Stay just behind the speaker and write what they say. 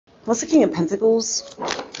What's the King of Pentacles?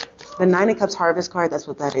 The Nine of Cups Harvest card, that's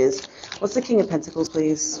what that is. What's the King of Pentacles,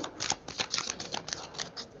 please?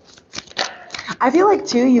 I feel like,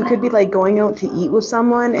 too, you could be, like, going out to eat with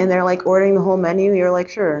someone, and they're, like, ordering the whole menu. You're like,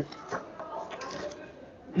 sure.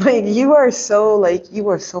 Like, you are so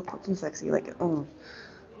fucking sexy. Like, oh,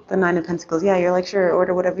 the Nine of Pentacles. Yeah, you're like, sure,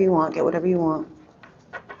 order whatever you want, get whatever you want.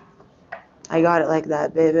 I got it like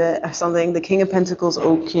that, baby. Or something. The King of Pentacles,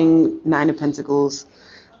 oh, King, Nine of Pentacles.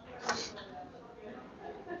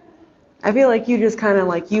 I feel like you just kind of,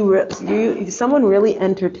 like, someone really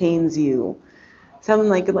entertains you. Someone,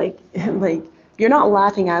 like, you're not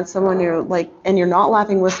laughing at someone, you're, like, and you're not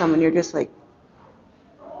laughing with someone, you're just, like,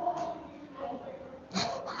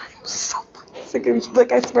 I'm so fucking sick of you.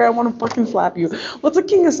 Like, I swear I want to fucking slap you. What's the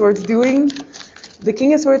King of Swords doing? The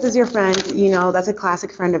King of Swords is your friend. You know, that's a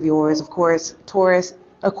classic friend of yours, of course. Taurus,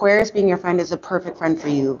 Aquarius being your friend is a perfect friend for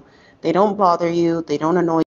you. They don't bother you. They don't annoy you.